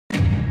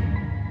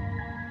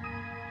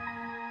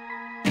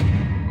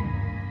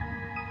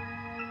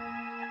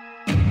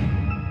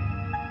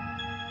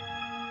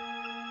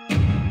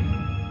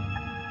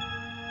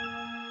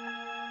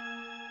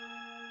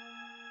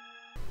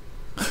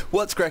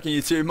What's cracking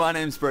YouTube? My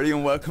name's Brodie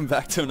and welcome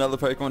back to another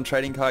Pokemon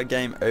trading card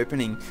game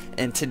opening,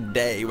 and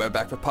today we're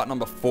back for part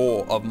number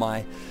 4 of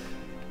my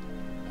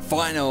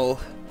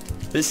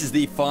this is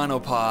the final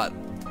part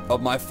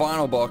of my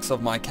final box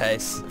of my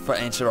case for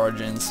Ancient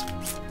Origins,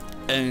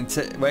 and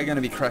we're going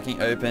to be cracking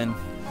open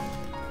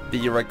the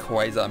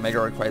Rayquaza, Mega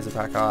Rayquaza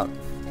pack art.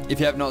 If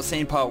you have not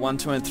seen part 1,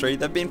 2 and 3,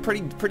 they've been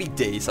pretty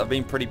decent. I've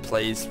been pretty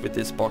pleased with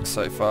this box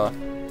so far.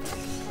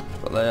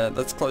 But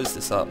let's close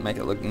this up, make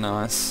it look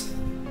nice.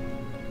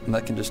 And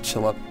that can just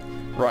chill up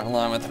right in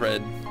line with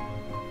red.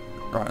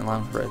 Right in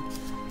line with red.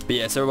 But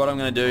yeah, so what I'm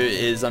going to do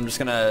is I'm just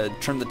going to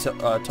trim the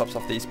tops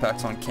off these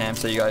packs on cam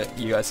so you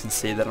guys can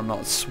see that I'm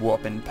not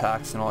swapping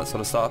packs and all that sort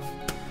of stuff.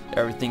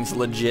 Everything's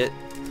legit.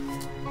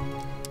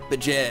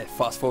 But yeah,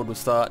 fast forward will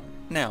start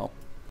now.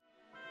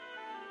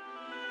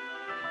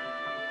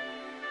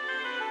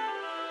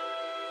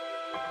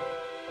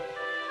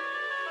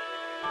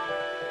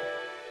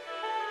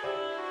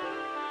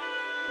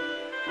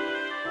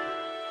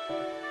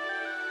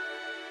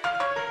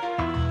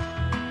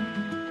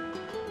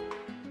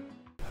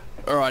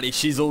 Alrighty,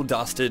 she's all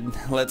dusted.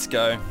 Let's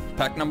go.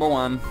 Pack number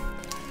 1.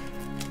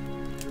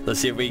 Let's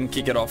see if we can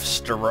kick it off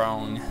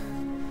strong.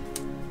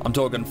 I'm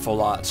talking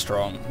full art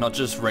strong, not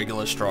just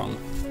regular strong.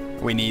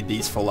 We need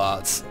these full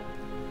arts.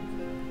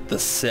 The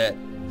set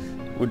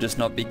will just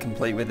not be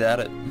complete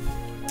without it.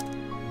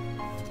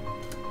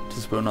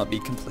 Just will not be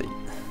complete.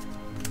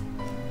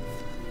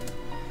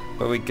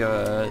 But we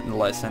got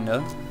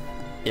Lysandre,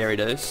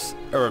 Ariados,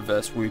 a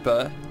reverse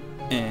Wooper,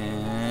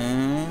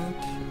 and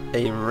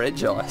a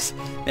Regice.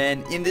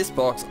 And in this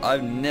box,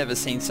 I've never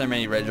seen so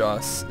many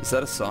Regice. Is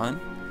that a sign?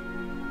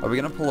 Are we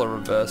going to pull a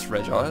reverse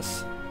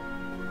Regice?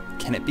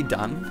 Can it be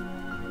done?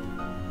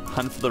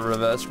 Hunt for the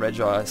reverse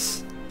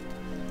Regice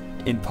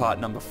in part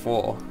number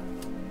 4.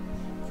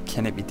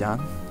 Can it be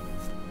done?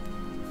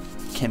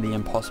 Can the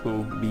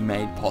impossible be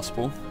made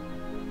possible?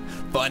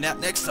 Find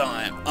out next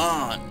time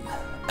on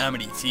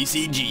Amity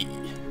TCG.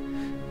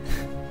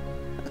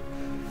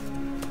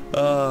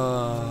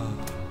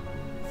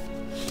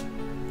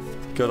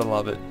 Gotta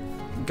love it.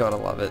 Gotta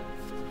love it.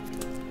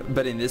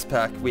 But in this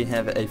pack we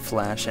have a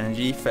Flash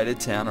Energy, Faded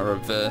Town, a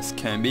reverse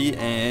Kirby,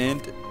 and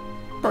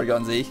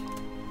Brodie-Amity.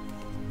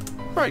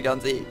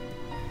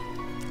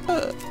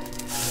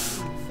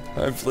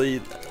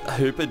 Hopefully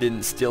Hooper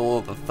didn't steal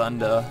all the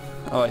thunder.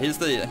 Oh,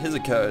 here's a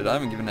code. I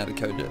haven't given out a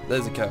code yet.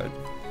 There's a code.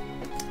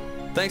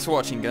 Thanks for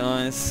watching,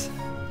 guys.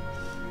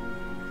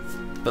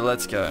 But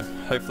let's go.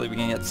 Hopefully we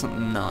can get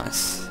something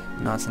nice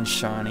and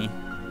shiny.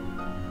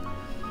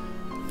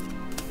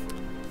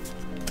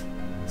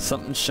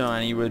 Something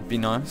shiny would be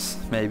nice.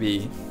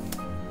 Maybe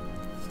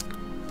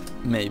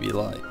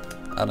like,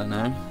 I don't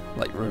know,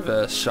 like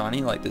reverse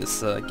shiny like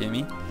this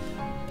gimme.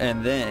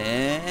 And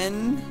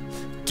then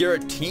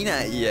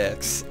Giratina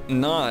EX.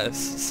 Nice.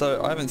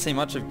 So I haven't seen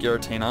much of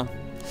Giratina.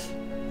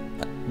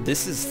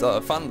 This is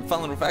a fun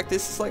little fact.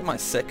 This is like my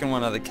second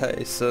one of the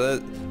case. So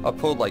I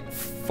pulled like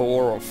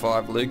 4 or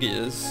 5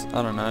 Lugias,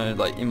 I don't know,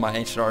 like in my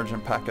Ancient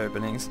Origin pack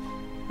openings.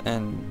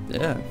 And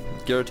yeah,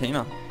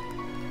 Giratina.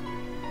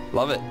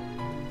 Love it.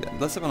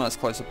 Let's have a nice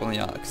close-up on the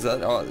art, because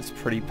that art is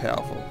pretty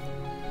powerful.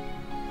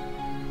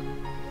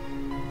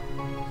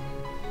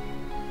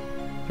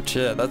 But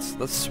yeah, that's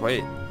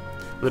sweet.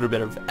 A little bit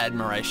of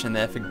admiration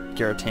there for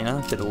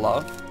Giratina, bit of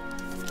love.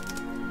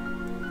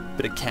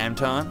 Bit of cam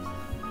time.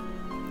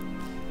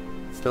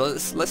 But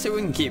let's see if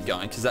we can keep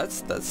going, because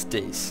that's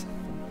decent.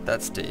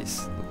 That's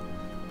decent.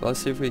 But let's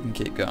see if we can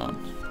keep going.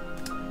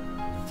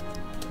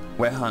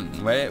 We're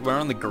hunting. We're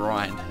on the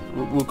grind.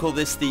 We'll call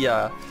this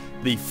the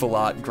full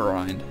art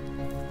grind.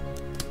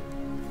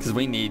 Because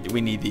we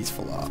need these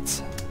full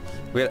arts.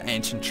 We got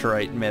Ancient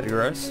Trait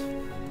Metagross.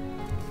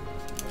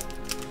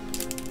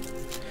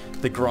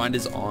 The grind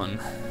is on.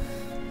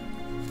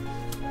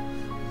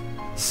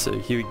 So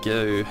here we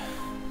go.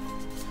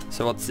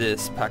 So what's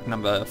this? Pack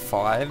number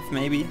 5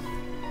 maybe?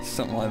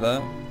 Something like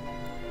that.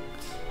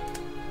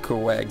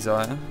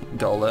 Quagsire,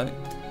 Golurk,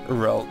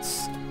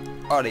 Ralts,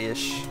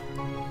 Oddish,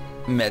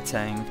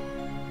 Metang,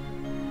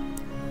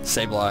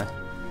 Sableye,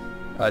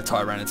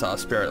 Tyranitar,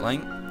 Spirit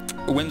Link,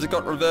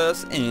 Whimsicott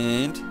reverse,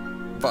 and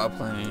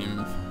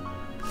Vileplume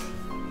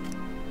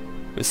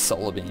with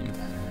Solar Beam.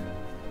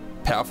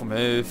 Powerful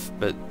move,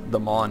 but the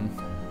Mon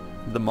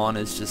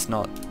is just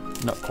not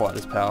quite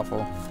as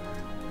powerful.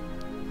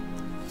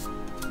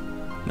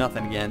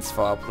 Nothing against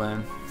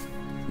Vileplume.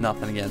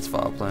 Nothing against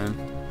Vileplume.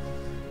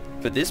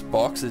 But this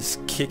box is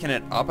kicking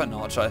it up a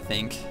notch, I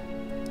think.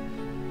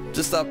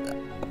 Just up,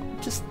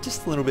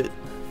 just a little bit,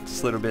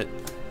 just a little bit.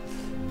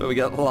 But we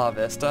got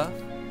Larvesta,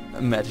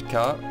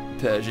 Magikarp,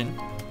 Persian,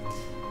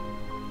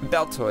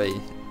 Baltoy,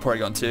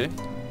 Porygon 2,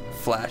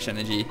 Flash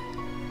Energy,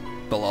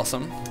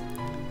 Blossom,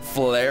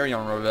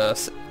 Flareon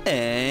reverse,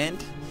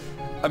 and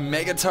a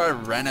Mega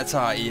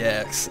Tyranitar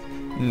EX.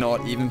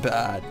 Not even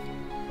bad.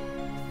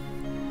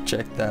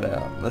 Check that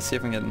out. Let's see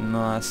if we can get a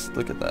nice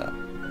look at that.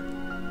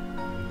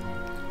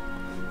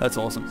 That's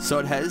awesome. So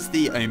it has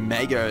the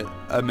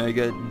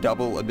Omega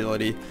double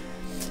ability.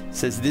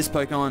 Says this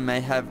Pokemon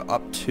may have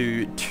up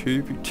to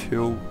 2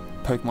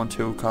 Pokemon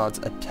tool cards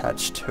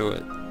attached to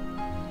it.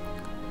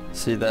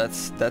 See,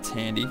 that's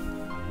handy.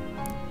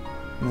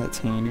 That's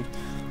handy.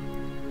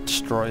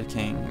 Destroy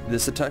King.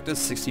 This attack does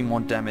 60 more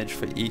damage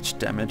for each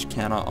damage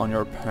counter on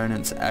your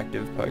opponent's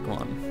active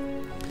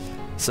Pokemon.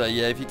 So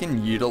yeah, if you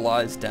can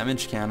utilize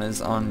damage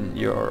counters on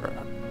your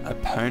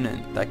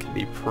opponent, that could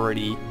be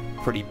pretty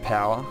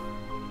powerful.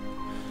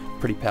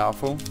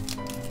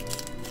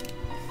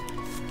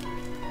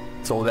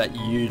 It's all about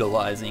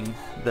utilizing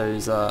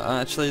those,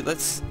 actually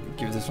let's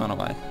give this one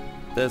away.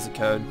 There's a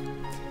code.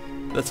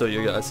 That's all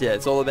you guys. Yeah,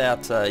 it's all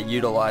about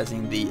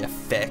utilizing the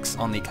effects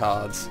on the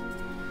cards.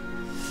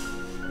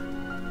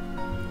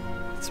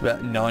 It's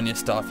about knowing your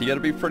stuff. You gotta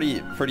be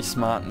pretty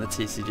smart in the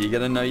TCG. You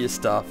gotta know your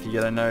stuff. You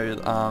gotta know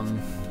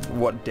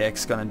what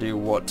deck's gonna do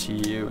what to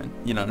you, and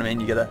you know what I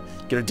mean? You gotta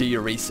do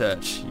your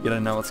research. You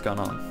gotta know what's going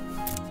on.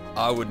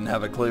 I wouldn't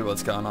have a clue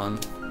what's going on,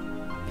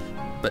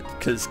 but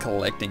because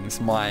collecting's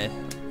my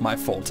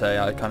forte,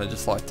 I kind of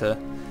just like to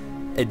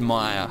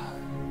admire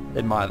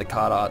the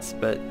card arts.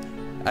 But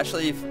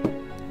actually,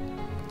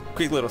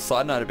 quick little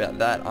side note about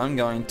that, I'm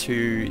going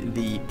to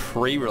the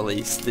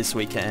pre-release this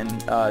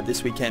weekend.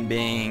 This weekend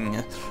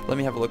being, let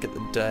me have a look at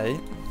the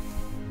date,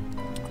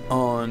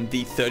 on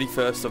the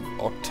 31st of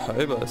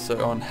October,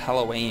 so on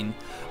Halloween,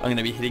 I'm going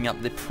to be hitting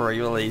up the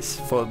pre-release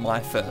for my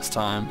first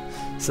time,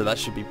 so that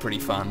should be pretty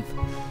fun.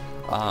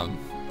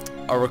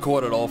 I'll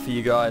record it all for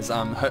you guys.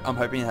 I'm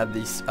hoping to have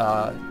this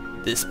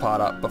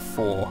part up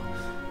before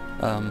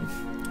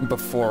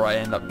I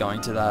end up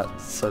going to that,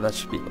 so that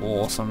should be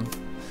awesome.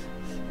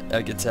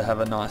 I get to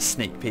have a nice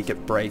sneak peek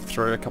at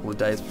Breakthrough a couple of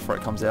days before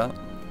it comes out.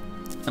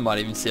 I might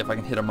even see if I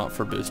can hit them up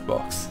for a boost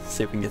box,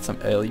 see if we can get some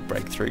early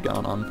Breakthrough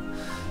going on.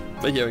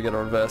 But here we got a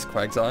reverse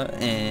Quagsire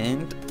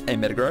and a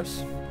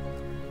Metagross,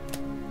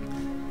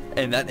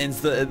 and that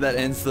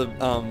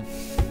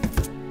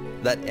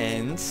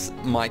ends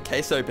my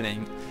case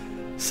opening.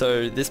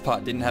 So this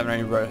part didn't have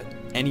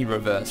any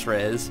reverse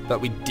rares,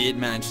 but we did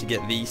manage to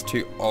get these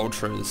 2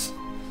 Ultras,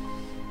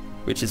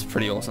 which is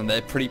pretty awesome.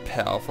 They're pretty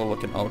powerful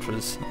looking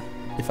Ultras,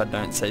 if I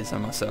don't say so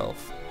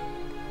myself.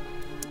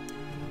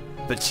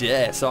 But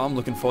yeah, so I'm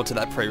looking forward to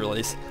that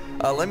pre-release.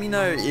 Let me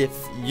know if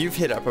you've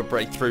hit up a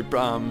Breakthrough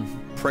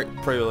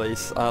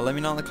pre-release. Let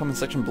me know in the comment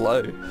section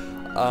below.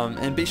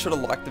 And be sure to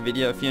like the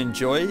video if you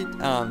enjoyed.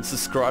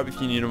 Subscribe if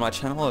you're new to my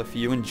channel if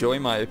you enjoy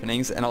my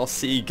openings, and I'll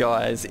see you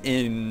guys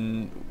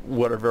in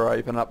whatever I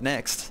open up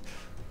next.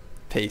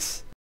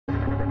 Peace.